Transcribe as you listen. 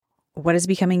What is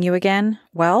Becoming You Again?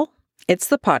 Well, it's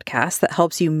the podcast that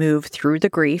helps you move through the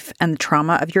grief and the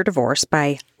trauma of your divorce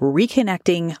by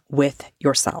reconnecting with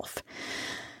yourself.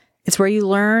 It's where you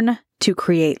learn to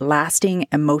create lasting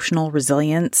emotional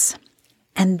resilience,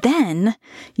 and then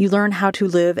you learn how to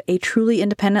live a truly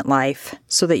independent life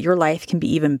so that your life can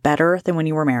be even better than when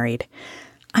you were married.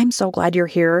 I'm so glad you're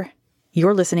here.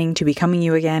 You're listening to Becoming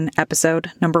You Again, episode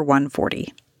number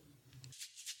 140.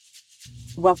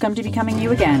 Welcome to Becoming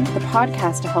You Again, the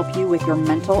podcast to help you with your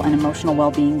mental and emotional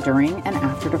well-being during and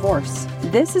after divorce.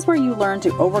 This is where you learn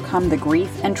to overcome the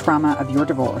grief and trauma of your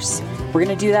divorce. We're going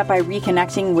to do that by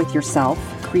reconnecting with yourself,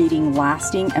 creating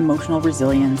lasting emotional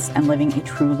resilience, and living a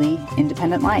truly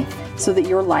independent life so that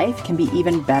your life can be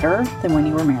even better than when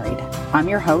you were married. I'm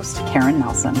your host, Karen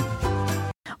Nelson.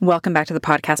 Welcome back to the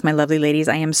podcast, my lovely ladies.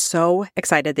 I am so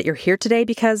excited that you're here today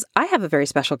because I have a very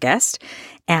special guest,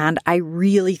 and I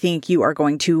really think you are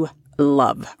going to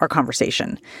love our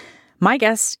conversation. My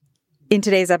guest in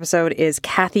today's episode is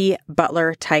Cathy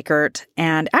Butler Teichert,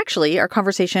 and actually our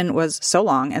conversation was so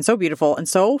long and so beautiful and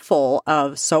so full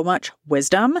of so much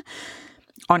wisdom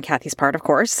on Cathy's part, of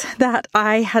course, that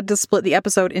I had to split the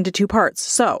episode into two parts.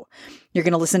 So you're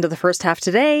going to listen to the first half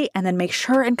today and then make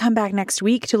sure and come back next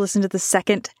week to listen to the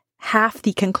second half,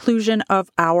 the conclusion of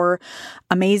our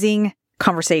amazing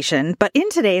conversation. But in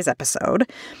today's episode,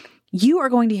 you are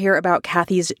going to hear about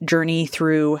Cathy's journey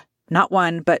through not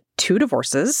one, but two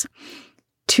divorces,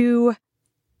 to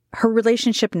her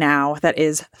relationship now that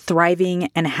is thriving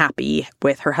and happy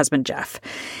with her husband, Jeff.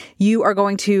 You are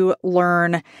going to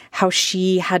learn how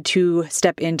she had to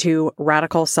step into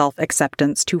radical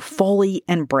self-acceptance to fully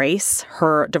embrace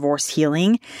her divorce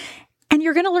healing. And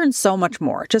you're going to learn so much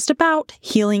more just about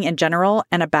healing in general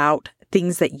and about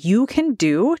things that you can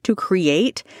do to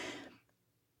create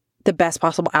the best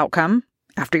possible outcome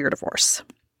after your divorce.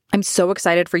 I'm so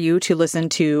excited for you to listen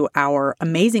to our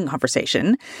amazing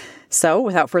conversation. So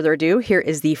without further ado, here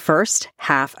is the first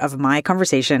half of my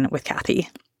conversation with Cathy.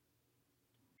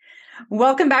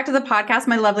 Welcome back to the podcast,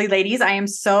 my lovely ladies. I am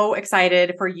so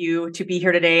excited for you to be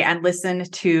here today and listen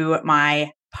to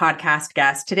my podcast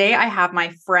guest. Today, I have my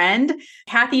friend,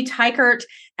 Cathy Teichert,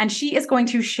 and she is going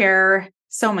to share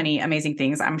so many amazing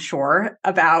things, I'm sure,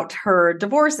 about her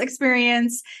divorce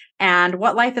experience and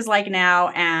what life is like now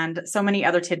and so many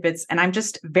other tidbits. And I'm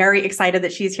just very excited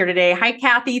that she's here today. Hi,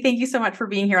 Cathy. Thank you so much for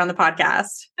being here on the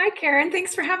podcast. Hi, Karen.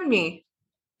 Thanks for having me.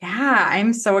 Yeah,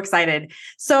 I'm so excited.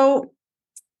 So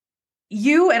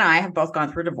you and I have both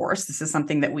gone through a divorce. This is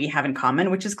something that we have in common,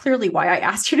 which is clearly why I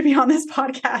asked you to be on this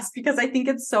podcast, because I think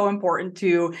it's so important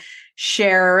to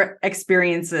share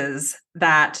experiences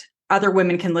that other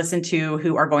women can listen to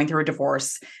who are going through a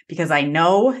divorce, because I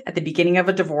know at the beginning of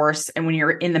a divorce and when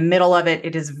you're in the middle of it,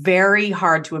 it is very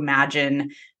hard to imagine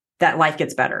that life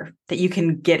gets better, that you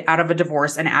can get out of a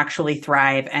divorce and actually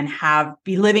thrive and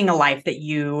be living a life that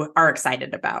you are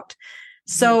excited about.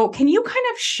 So can you kind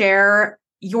of share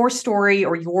your story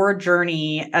or your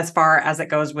journey as far as it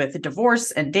goes with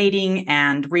divorce and dating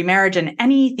and remarriage and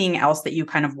anything else that you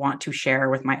kind of want to share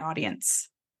with my audience?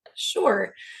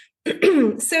 Sure.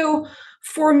 So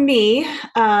for me,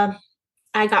 I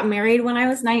got married when I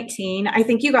was 19. I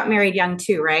think you got married young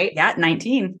too, right? Yeah,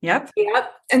 19. Yep.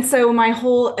 And so my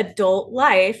whole adult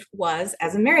life was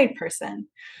as a married person.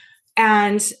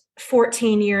 And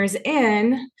 14 years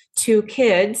in, 2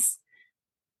 kids,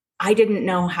 I didn't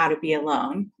know how to be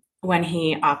alone when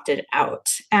he opted out.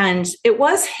 And it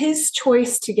was his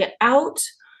choice to get out.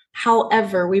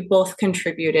 However, we both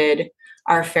contributed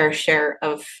our fair share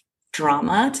of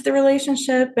drama to the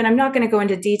relationship. And I'm not going to go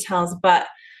into details, but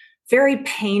very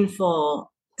painful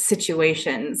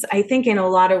situations. I think in a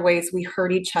lot of ways we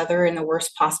hurt each other in the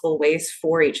worst possible ways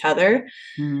for each other.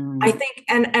 I think,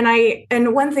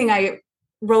 and one thing I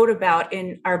wrote about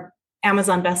in our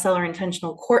Amazon bestseller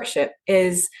Intentional Courtship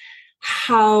is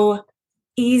how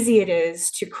easy it is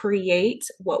to create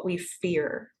what we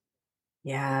fear.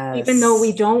 Yes. Even though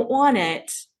we don't want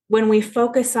it, when we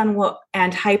focus on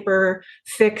and hyper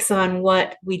fix on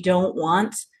what we don't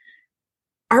want,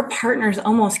 our partners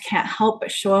almost can't help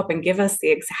but show up and give us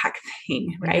the exact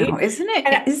thing, right? No, isn't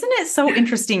it so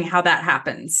interesting how that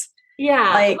happens?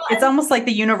 Yeah. Like, it's almost like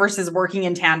the universe is working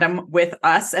in tandem with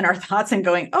us and our thoughts and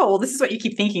going, oh, well, this is what you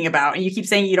keep thinking about. And you keep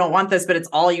saying you don't want this, but it's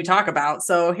all you talk about.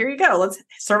 So here you go. Let's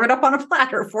serve it up on a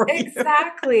platter for you.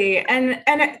 Exactly. And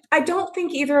I don't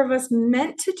think either of us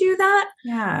meant to do that.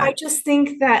 Yeah. I just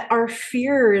think that our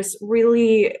fears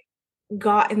really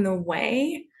got in the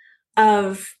way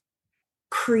of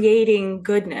creating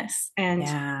goodness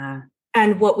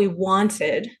and what we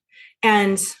wanted.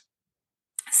 And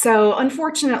So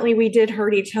unfortunately, we did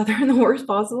hurt each other in the worst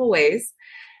possible ways.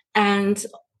 And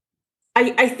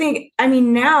I think, I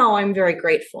mean, now I'm very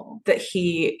grateful that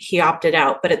he opted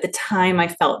out, but at the time I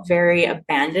felt very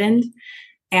abandoned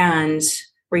and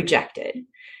rejected,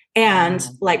 and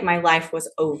like my life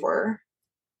was over.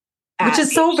 Which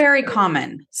is so very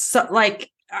common. So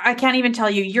like, I can't even tell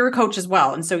you, you're a coach as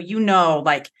well. And so,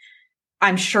 like,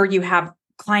 I'm sure you have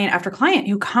client after client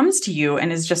who comes to you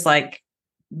and is just like,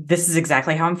 this is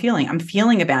exactly how I'm feeling. I'm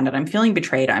feeling abandoned. I'm feeling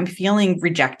betrayed. I'm feeling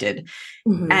rejected.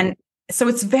 Mm-hmm. And so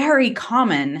it's very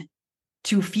common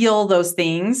to feel those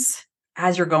things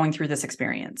as you're going through this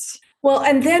experience. Well,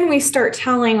 and then we start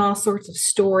telling all sorts of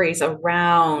stories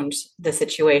around the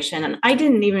situation. And I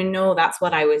didn't even know that's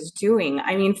what I was doing.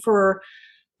 I mean, for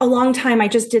a long time, I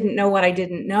just didn't know what I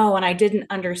didn't know. And I didn't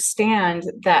understand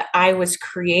that I was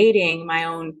creating my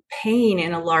own pain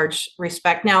in a large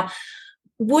respect. Now,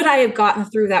 would I have gotten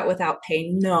through that without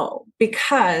pain? No,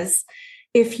 because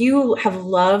if you have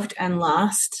loved and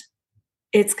lost,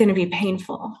 it's going to be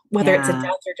painful, whether it's a death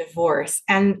or divorce.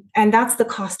 And that's the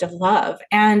cost of love.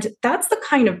 And that's the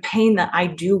kind of pain that I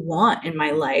do want in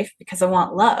my life, because I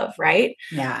want love, right?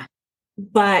 Yeah.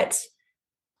 But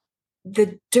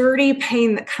the dirty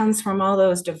pain that comes from all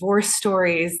those divorce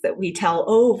stories that we tell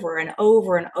over and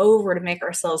over and over to make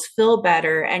ourselves feel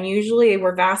better. And usually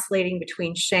we're vacillating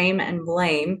between shame and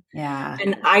blame. Yeah.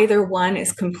 And either one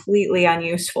is completely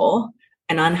unuseful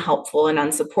and unhelpful and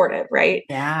unsupportive, right?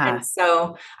 Yeah. And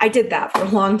so I did that for a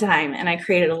long time, and I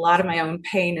created a lot of my own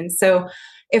pain. And so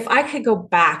if I could go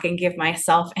back and give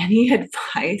myself any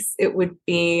advice, it would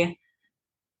be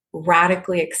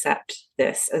radically accept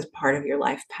this as part of your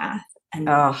life path. And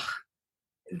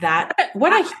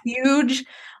what a huge,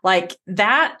 like,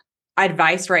 that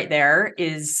advice right there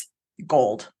is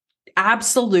gold,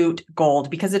 absolute gold,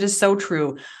 because it is so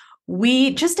true.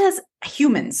 We, just as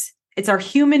humans, it's our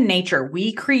human nature.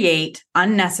 We create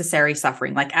unnecessary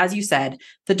suffering. Like, as you said,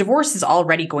 the divorce is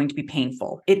already going to be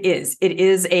painful. It is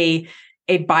a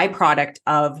byproduct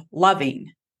of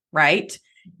loving, right?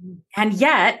 Mm-hmm. And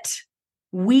yet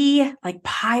we like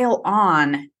pile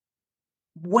on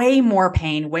way more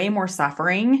pain, way more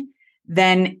suffering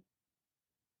than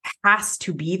has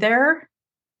to be there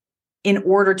in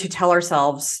order to tell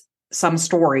ourselves some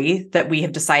story that we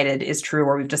have decided is true,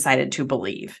 or we've decided to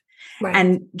believe. Right.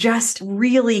 And just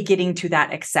really getting to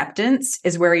that acceptance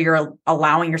is where you're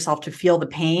allowing yourself to feel the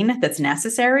pain that's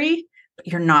necessary, but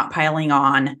you're not piling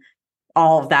on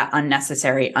all of that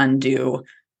unnecessary, undue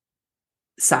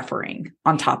suffering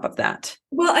on top of that.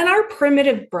 Well, and our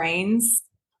primitive brains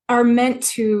are meant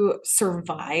to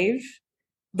survive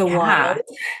the wild.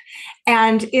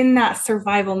 And in that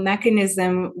survival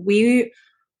mechanism, we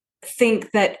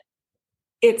think that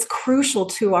it's crucial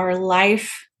to our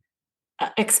life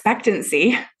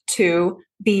expectancy to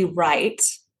be right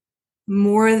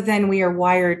more than we are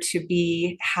wired to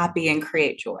be happy and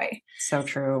create joy. So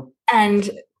true.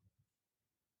 And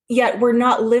yet we're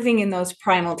not living in those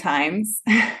primal times.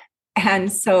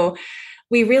 And so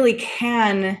we really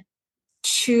can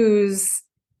choose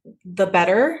the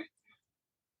better,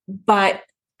 but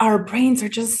our brains are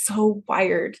just so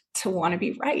wired to want to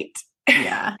be right.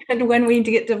 Yeah. And when we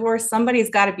get divorced, somebody's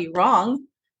got to be wrong.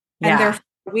 And therefore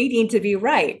we need to be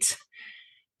right.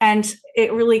 And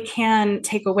it really can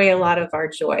take away a lot of our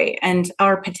joy and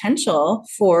our potential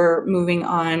for moving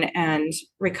on and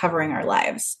recovering our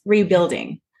lives,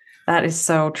 rebuilding. That is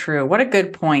so true. What a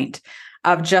good point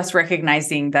of just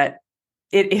recognizing that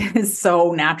it is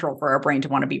so natural for our brain to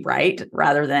want to be right,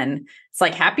 rather than it's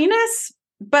like happiness.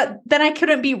 But then I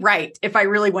couldn't be right if I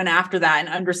really went after that and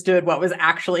understood what was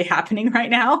actually happening right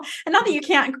now. And not that you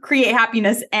can't create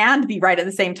happiness and be right at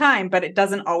the same time, but it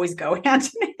doesn't always go hand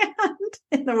in hand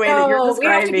in the way that you're describing. We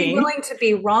have to be willing to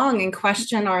be wrong and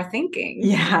question our thinking.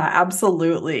 Yeah,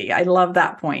 absolutely. I love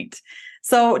that point.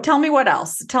 So tell me what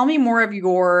else. Tell me more of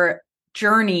your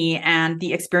journey and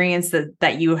the experience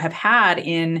that you have had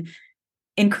in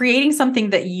creating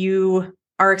something that you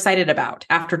are excited about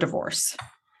after divorce.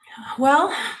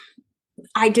 Well,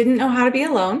 I didn't know how to be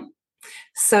alone.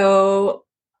 So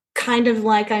kind of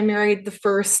like I married the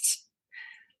first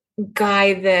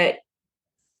guy that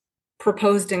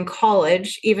proposed in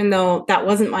college, even though that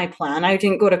wasn't my plan. I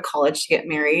didn't go to college to get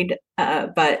married,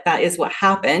 but that is what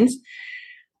happened.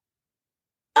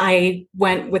 I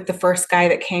went with the first guy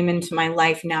that came into my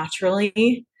life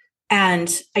naturally,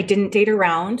 and I didn't date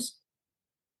around.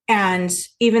 And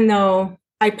even though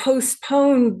I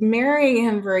postponed marrying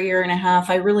him for a year and a half,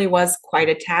 I really was quite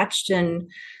attached and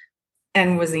I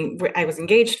was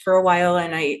engaged for a while,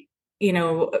 and I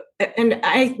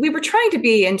we were trying to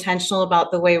be intentional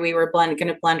about the way we were going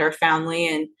to blend our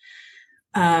family.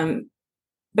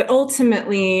 But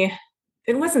ultimately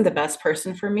it wasn't the best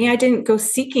person for me. I didn't go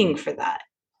seeking for that.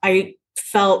 I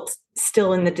felt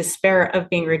still in the despair of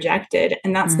being rejected.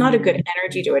 And that's not a good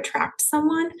energy to attract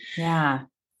someone. Yeah.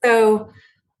 So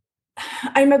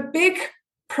I'm a big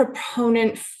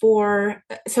proponent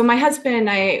so my husband and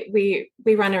I, we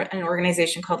run an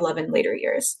organization called Love in Later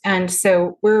Years. And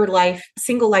so we're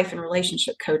single life and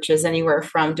relationship coaches, anywhere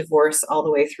from divorce all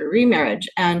the way through remarriage.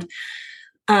 And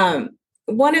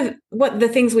one of the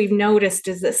things we've noticed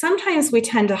is that sometimes we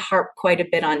tend to harp quite a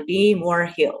bit on be more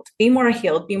healed, be more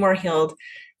healed, be more healed,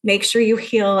 make sure you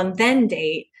heal and then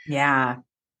date. Yeah.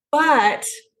 But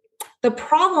the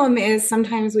problem is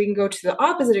sometimes we can go to the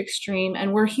opposite extreme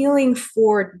and we're healing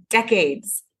for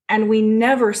decades and we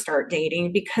never start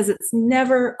dating because it's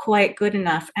never quite good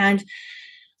enough. And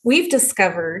we've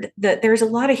discovered that there's a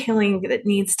lot of healing that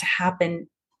needs to happen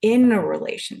in a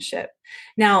relationship.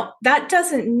 Now, that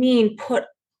doesn't mean put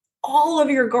all of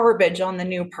your garbage on the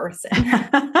new person.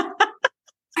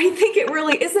 I think it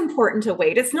really is important to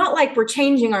wait. It's not like we're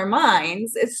changing our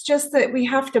minds. It's just that we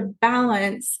have to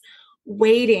balance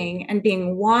waiting and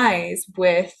being wise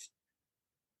with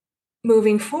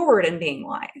moving forward and being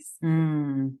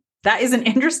wise. That is an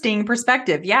interesting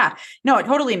perspective. Yeah. No, it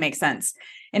totally makes sense.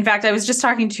 In fact, I was just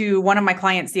talking to one of my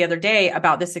clients the other day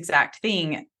about this exact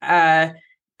thing. I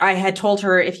had told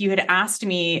her, if you had asked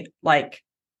me like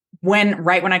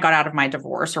right when I got out of my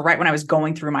divorce or right when I was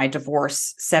going through my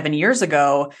divorce 7 years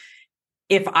ago,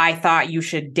 if I thought you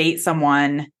should date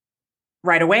someone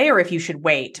right away or if you should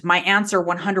wait, my answer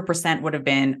 100% would have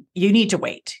been, you need to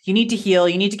wait. You need to heal.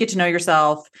 You need to get to know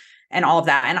yourself and all of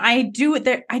that. And I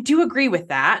do agree with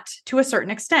that to a certain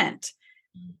extent,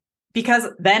 because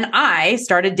then I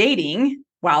started dating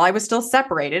while I was still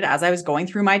separated as I was going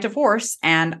through my divorce.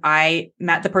 And I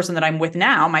met the person that I'm with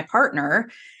now, my partner.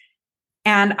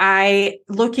 And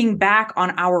looking back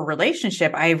on our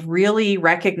relationship, I've really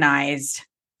recognized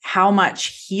how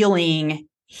much healing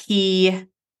he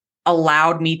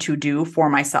allowed me to do for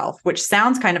myself, which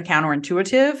sounds kind of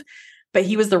counterintuitive, but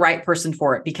he was the right person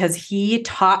for it because he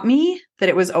taught me that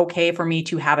it was okay for me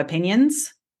to have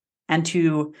opinions and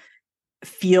to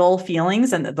feel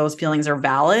feelings and that those feelings are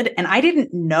valid. And I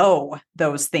didn't know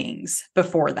those things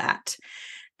before that.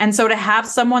 And so to have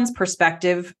someone's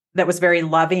perspective that was very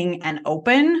loving and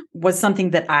open was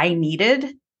something that I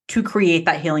needed to create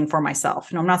that healing for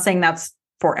myself. And I'm not saying that's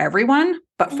for everyone,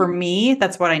 but for me,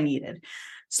 that's what I needed.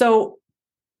 So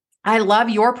I love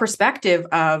your perspective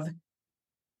of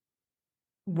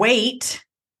wait,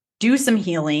 do some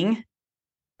healing,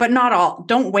 but not all.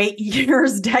 Don't wait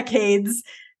years, decades,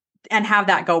 and have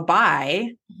that go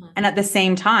by. And at the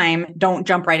same time, don't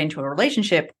jump right into a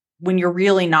relationship when you're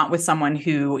really not with someone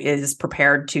who is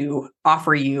prepared to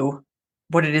offer you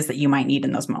what it is that you might need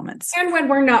in those moments. And when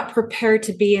we're not prepared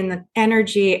to be in the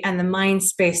energy and the mind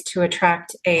space to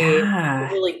attract a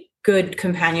really good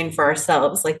companion for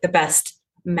ourselves, like the best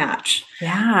match.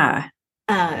 Yeah.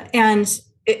 And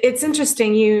it's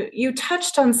interesting. You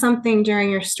touched on something during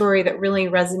your story that really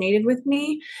resonated with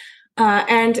me.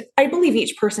 And I believe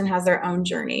each person has their own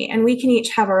journey and we can each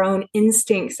have our own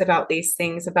instincts about these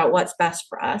things, about what's best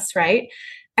for us. Right.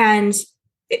 And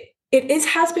it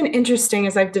has been interesting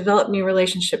as I've developed new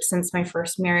relationships since my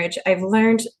first marriage. I've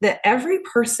learned that every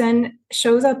person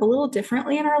shows up a little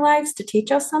differently in our lives to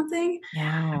teach us something.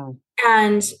 Yeah.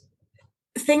 And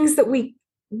things that we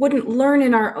wouldn't learn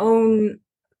in our own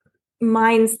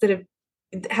minds that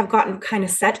have gotten kind of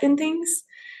set in things.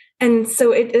 And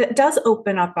so it does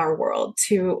open up our world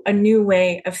to a new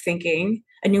way of thinking,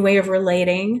 a new way of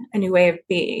relating, a new way of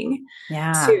being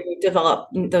to develop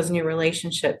those new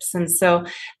relationships. And so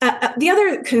the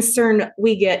other concern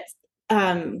we get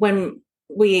when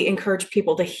we encourage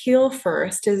people to heal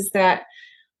first is that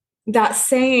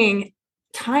saying,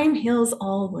 time heals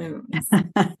all wounds.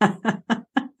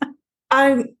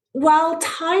 While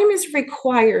time is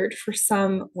required for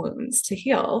some wounds to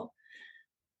heal,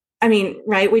 I mean,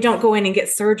 right, we don't go in and get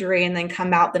surgery and then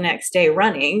come out the next day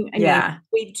running. I mean,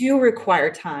 we do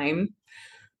require time,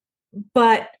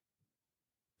 but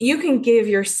you can give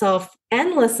yourself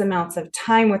endless amounts of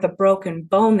time with a broken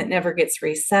bone that never gets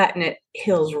reset and it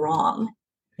heals wrong.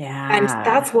 Yeah. And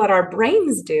that's what our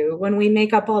brains do when we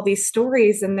make up all these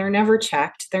stories and they're never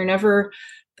checked. They're never,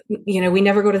 we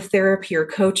never go to therapy or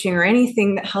coaching or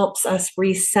anything that helps us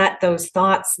reset those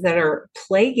thoughts that are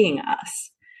plaguing us.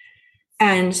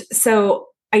 And so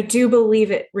I do believe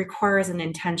it requires an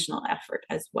intentional effort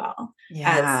as well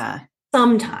as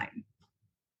some time.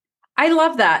 I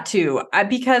love that too,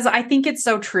 because I think it's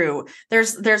so true.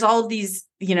 There's all of these,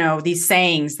 these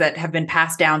sayings that have been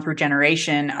passed down through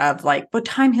generation of like, but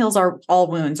time heals all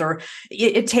wounds, or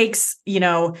it takes,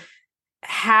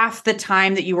 half the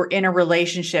time that you were in a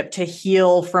relationship to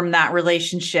heal from that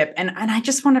relationship. And I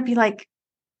just want to be like,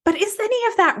 but is any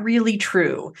of that really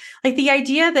true? Like the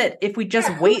idea that if we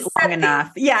just wait long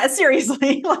enough,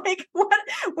 seriously, like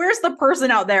where's the person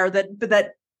out there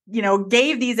that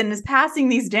gave these and is passing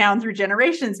these down through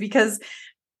generations? Because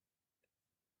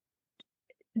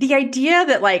the idea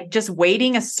that like just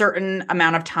waiting a certain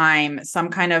amount of time, some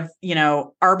kind of,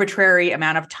 arbitrary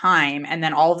amount of time, and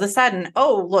then all of a sudden,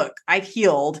 oh, look, I've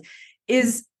healed,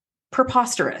 is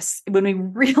preposterous when we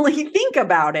really think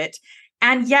about it.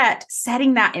 And yet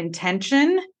setting that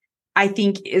intention, I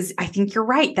think you're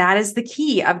right. That is the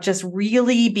key of just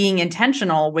really being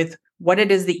intentional with what it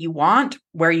is that you want,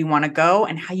 where you want to go,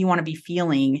 and how you want to be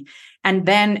feeling. And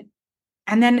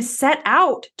then set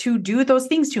out to do those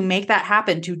things, to make that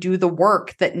happen, to do the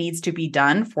work that needs to be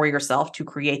done for yourself to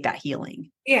create that healing.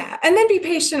 Yeah. And then be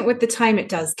patient with the time it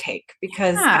does take,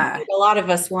 because I think a lot of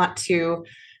us want to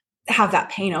have that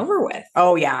pain over with.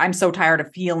 Oh yeah. I'm so tired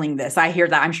of feeling this. I hear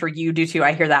that. I'm sure you do too.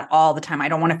 I hear that all the time. I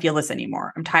don't want to feel this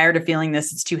anymore. I'm tired of feeling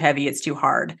this. It's too heavy. It's too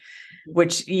hard.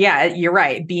 Which, yeah, you're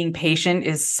right. Being patient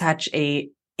is such a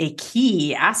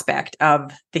key aspect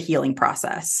of the healing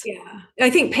process. Yeah. I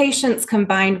think patience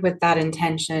combined with that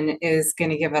intention is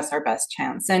going to give us our best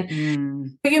chance.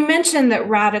 And but you mentioned that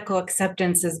radical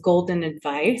acceptance is golden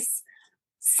advice.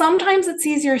 Sometimes it's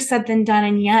easier said than done,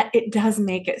 and yet it does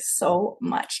make it so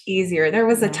much easier. There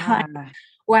was a time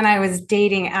when I was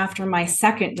dating after my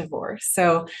second divorce.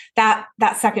 So that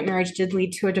second marriage did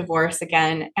lead to a divorce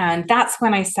again. And that's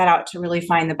when I set out to really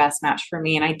find the best match for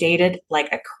me. And I dated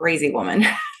like a crazy woman.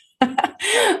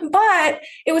 But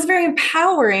it was very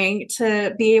empowering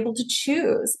to be able to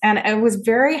choose. And I was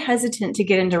very hesitant to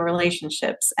get into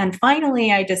relationships. And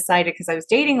finally, I decided, because I was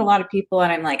dating a lot of people,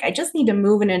 and I'm like, I just need to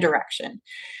move in a direction.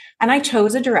 And I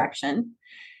chose a direction.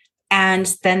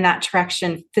 And then that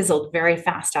direction fizzled very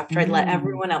fast after I let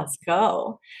everyone else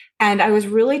go. And I was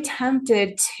really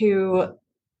tempted to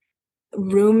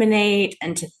ruminate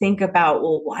and to think about,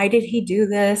 well, why did he do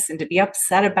this? And to be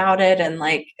upset about it. And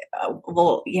like,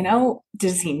 well,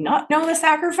 does he not know the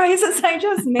sacrifices I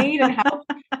just made, and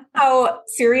how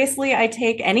seriously I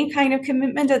take any kind of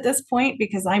commitment at this point,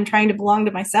 because I'm trying to belong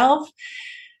to myself.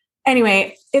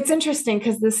 Anyway, it's interesting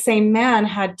because this same man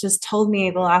had just told me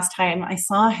the last time I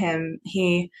saw him,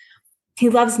 he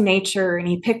loves nature, and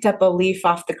he picked up a leaf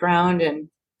off the ground, and,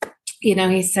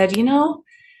 he said,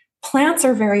 plants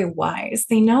are very wise.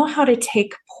 They know how to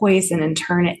take poison and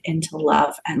turn it into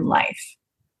love and life.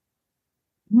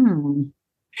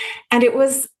 And it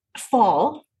was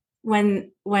fall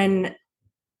when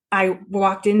I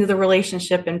walked into the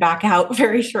relationship and back out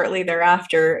very shortly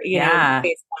thereafter,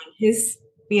 based on his,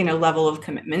 level of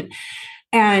commitment.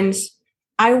 And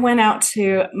I went out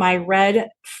to my red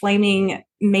flaming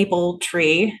maple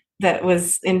tree that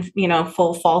was in,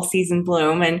 full fall season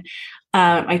bloom. And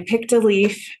I picked a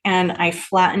leaf and I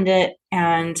flattened it,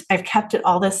 and I've kept it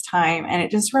all this time. And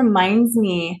it just reminds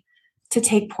me to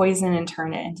take poison and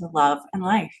turn it into love and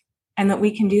life, and that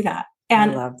we can do that.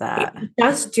 And I love that.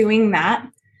 Just doing that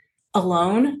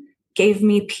alone gave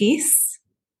me peace,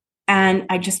 and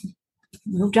I just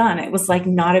moved on. It was like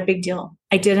not a big deal.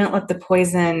 I didn't let the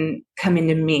poison come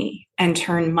into me and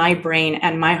turn my brain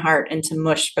and my heart into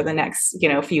mush for the next,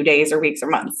 few days or weeks or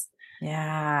months.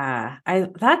 Yeah.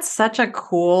 That's such a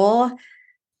cool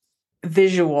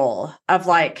visual of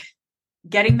like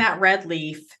getting that red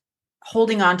leaf,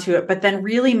 holding on to it, but then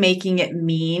really making it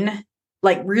mean,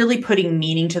 like really putting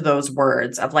meaning to those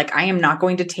words of like, I am not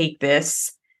going to take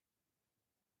this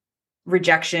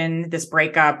rejection, this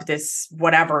breakup, this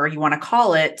whatever you want to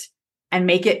call it, and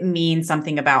make it mean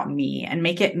something about me, and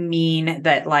make it mean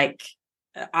that like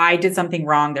I did something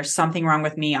wrong. There's something wrong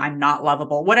with me. I'm not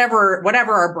lovable, whatever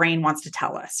our brain wants to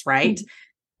tell us. Right.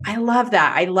 I love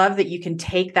that. I love that you can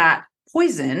take that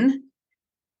poison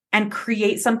and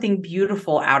create something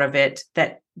beautiful out of it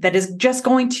that is just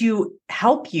going to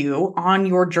help you on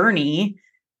your journey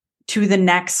to the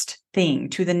next thing,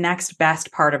 to the next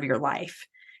best part of your life.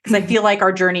 Because I feel like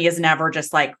our journey is never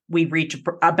just like we reach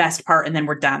a best part and then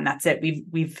we're done. That's it.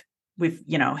 We've we've,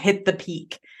 hit the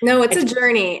peak. No, it's a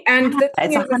journey. And the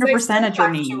thing It's is, 100% I a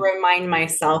journey. have to remind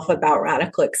myself about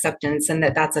radical acceptance and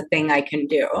that that's a thing I can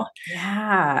do.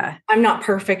 Yeah. I'm not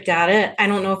perfect at it. I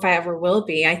don't know if I ever will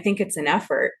be. I think it's an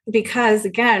effort because,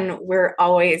 again, we're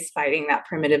always fighting that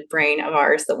primitive brain of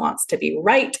ours that wants to be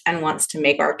right and wants to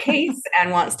make our case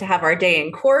and wants to have our day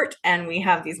in court. And we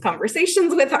have these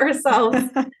conversations with ourselves.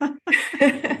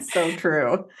 So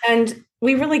true. And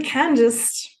we really can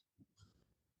just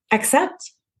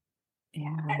accept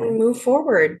and move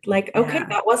forward. Like, okay,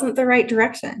 that wasn't the right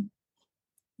direction.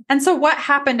 And so what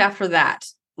happened after that?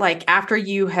 Like after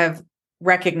you have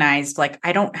recognized, like,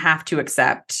 I don't have to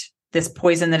accept this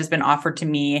poison that has been offered to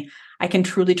me. I can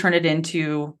truly turn it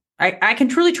into, I can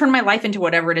truly turn my life into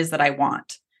whatever it is that I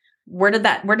want. Where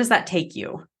does that take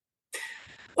you?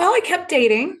 Well, I kept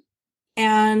dating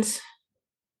and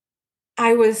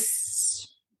I was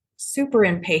super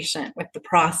impatient with the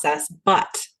process,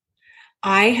 but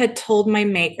I had told my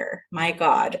maker, my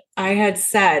God, I had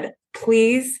said,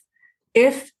 please,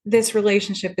 if this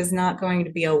relationship is not going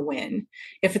to be a win,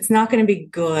 if it's not going to be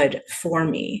good for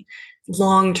me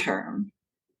long-term,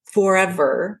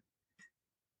 forever,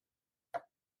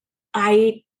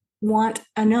 I want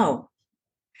a no.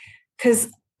 Because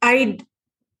I'd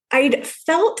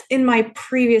felt in my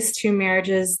previous 2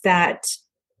 marriages that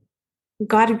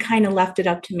God had kind of left it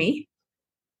up to me.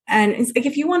 And it's like,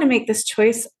 if you want to make this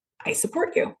choice, I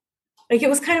support you. Like it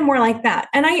was kind of more like that.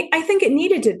 And I think it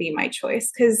needed to be my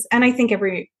choice and I think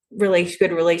every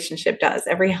good relationship does,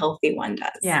 every healthy one does.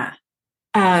 Yeah.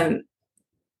 But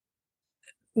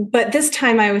this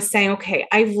time I was saying, okay,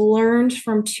 I've learned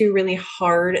from 2 really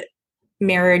hard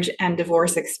marriage and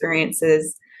divorce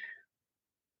experiences.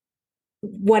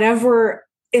 Whatever,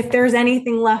 if there's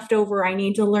anything left over, I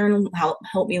need to learn,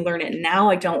 help me learn it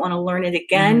now. I don't want to learn it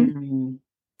again. Mm-hmm.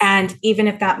 And even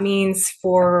if that means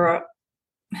for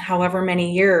however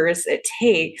many years it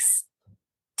takes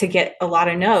to get a lot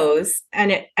of no's.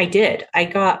 And I did. I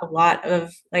got a lot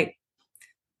of like,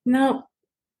 nope.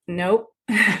 Nope.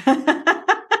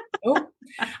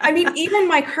 I mean, even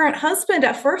my current husband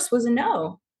at first was a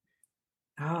no.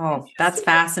 Oh, that's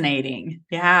fascinating.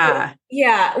 Yeah.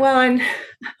 Yeah. Well, and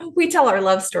we tell our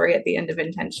love story at the end of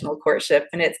Intentional Courtship,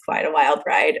 and it's quite a wild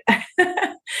ride.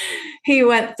 He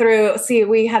went through,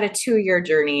 we had a 2-year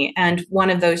journey, and one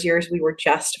of those years we were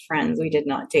just friends. We did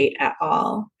not date at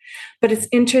all. But it's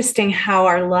interesting how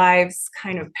our lives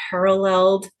kind of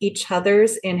paralleled each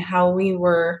other's in how we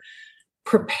were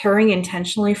preparing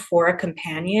intentionally for a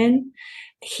companion.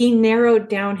 He narrowed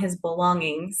down his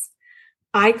belongings.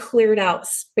 I cleared out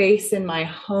space in my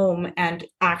home and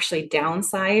actually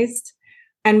downsized.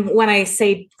 And when I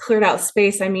say cleared out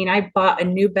space, I mean, I bought a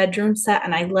new bedroom set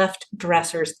and I left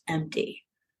dressers empty.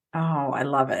 Oh, I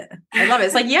love it. I love it.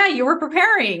 It's like, yeah, you were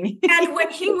preparing. And when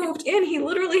he moved in, he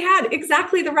literally had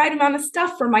exactly the right amount of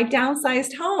stuff for my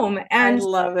downsized home. And I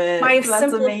love it. My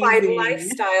simplified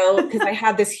lifestyle, because I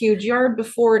had this huge yard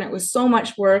before and it was so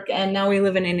much work. And now we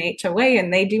live in an HOA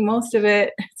and they do most of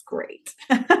it. It's great.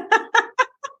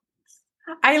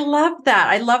 I love that.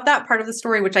 I love that part of the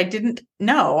story, which I didn't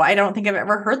know. I don't think I've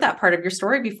ever heard that part of your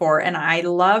story before. And I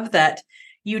love that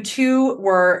you 2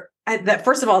 were, that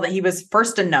first of all, that he was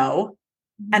first a no,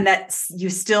 and that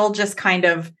you still just kind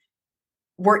of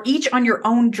were each on your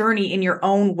own journey in your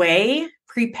own way,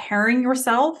 preparing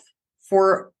yourself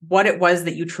for what it was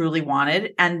that you truly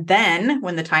wanted. And then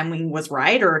when the timing was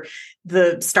right, or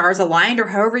the stars aligned, or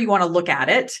however you want to look at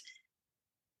it,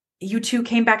 you 2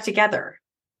 came back together.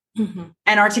 Mm-hmm.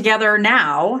 And are together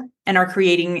now and are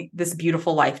creating this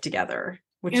beautiful life together,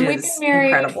 which is we've been married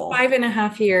incredible.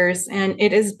 5.5 years, and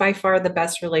it is by far the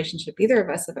best relationship either of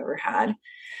us have ever had.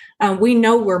 We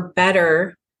know we're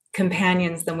better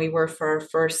companions than we were for our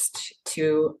first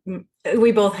 2.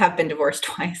 We both have been divorced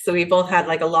twice, so we both had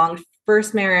like a long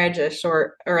first marriage, a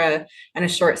short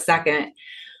second,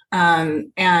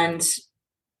 and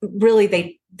really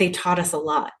they taught us a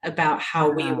lot about how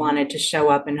we wanted to show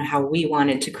up and how we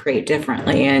wanted to create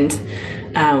differently. And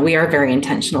we are very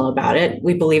intentional about it.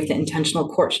 We believe that intentional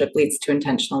courtship leads to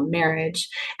intentional marriage.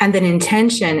 And that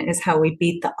intention is how we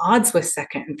beat the odds with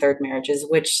second and third marriages,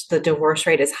 which the divorce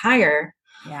rate is higher.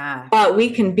 Yeah. But we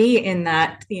can be in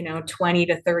that, 20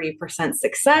 to 30%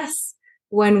 success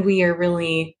when we are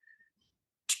really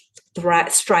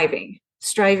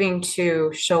striving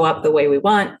to show up the way we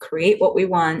want, create what we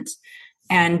want,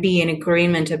 and be in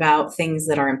agreement about things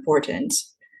that are important.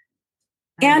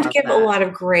 And give a lot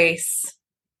of grace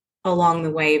along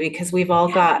the way, because we've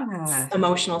all got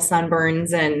emotional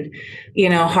sunburns and,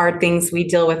 hard things we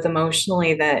deal with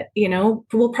emotionally that,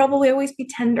 will probably always be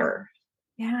tender.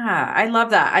 Yeah, I love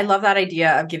that. I love that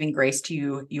idea of giving grace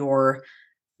to your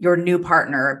new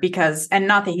partner because, and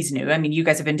not that he's new. I mean, you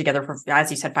guys have been together for,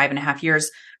 as you said, 5.5 years,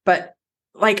 but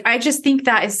like, I just think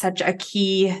that is such a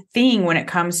key thing when it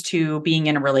comes to being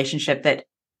in a relationship that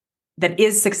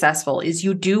is successful, is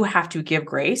you do have to give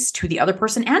grace to the other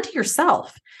person and to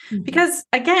yourself. Mm-hmm. Because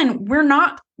again, we're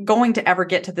not going to ever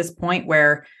get to this point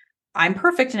where I'm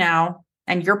perfect now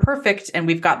and you're perfect and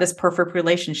we've got this perfect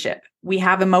relationship. We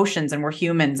have emotions and we're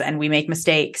humans and we make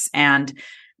mistakes and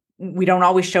we don't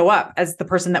always show up as the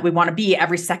person that we want to be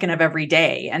every second of every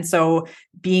day. And so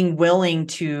being willing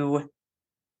to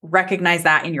recognize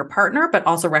that in your partner, but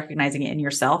also recognizing it in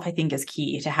yourself, I think is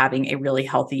key to having a really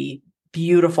healthy,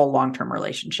 beautiful long-term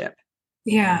relationship.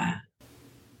 Yeah.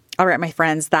 All right, my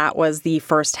friends, that was the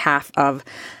first half of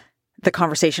the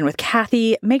conversation with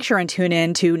Cathy. Make sure and tune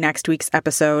in to next week's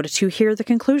episode to hear the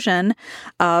conclusion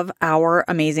of our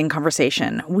amazing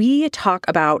conversation. We talk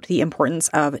about the importance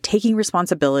of taking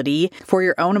responsibility for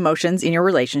your own emotions in your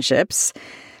relationships.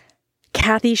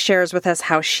 Cathy shares with us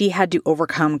how she had to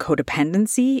overcome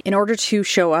codependency in order to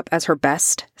show up as her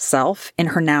best self in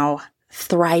her now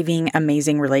thriving,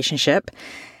 amazing relationship.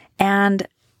 And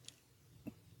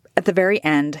at the very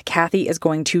end, Cathy is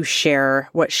going to share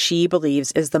what she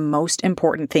believes is the most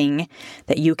important thing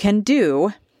that you can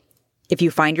do if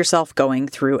you find yourself going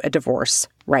through a divorce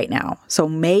right now. So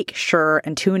make sure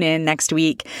and tune in next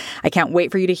week. I can't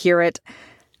wait for you to hear it.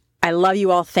 I love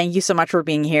you all. Thank you so much for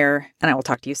being here, and I will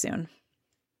talk to you soon.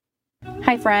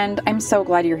 Hi, friend. I'm so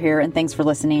glad you're here and thanks for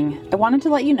listening. I wanted to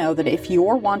let you know that if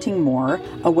you're wanting more,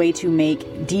 a way to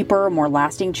make deeper, more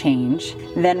lasting change,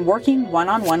 then working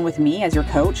one-on-one with me as your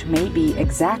coach may be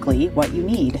exactly what you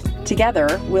need.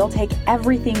 Together, we'll take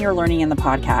everything you're learning in the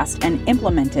podcast and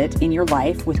implement it in your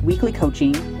life with weekly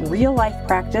coaching, real-life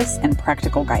practice, and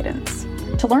practical guidance.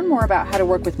 To learn more about how to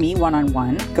work with me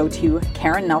one-on-one, go to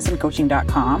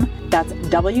KarenNelsonCoaching.com. That's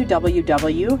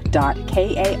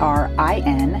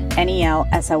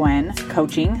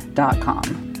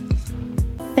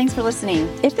www.KarenNelsonCoaching.com. Thanks for listening.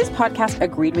 If this podcast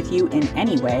agreed with you in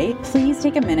any way, please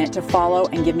take a minute to follow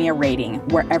and give me a rating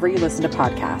wherever you listen to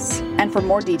podcasts. And for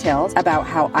more details about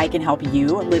how I can help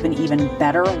you live an even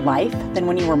better life than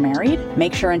when you were married,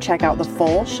 make sure and check out the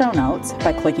full show notes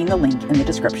by clicking the link in the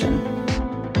description.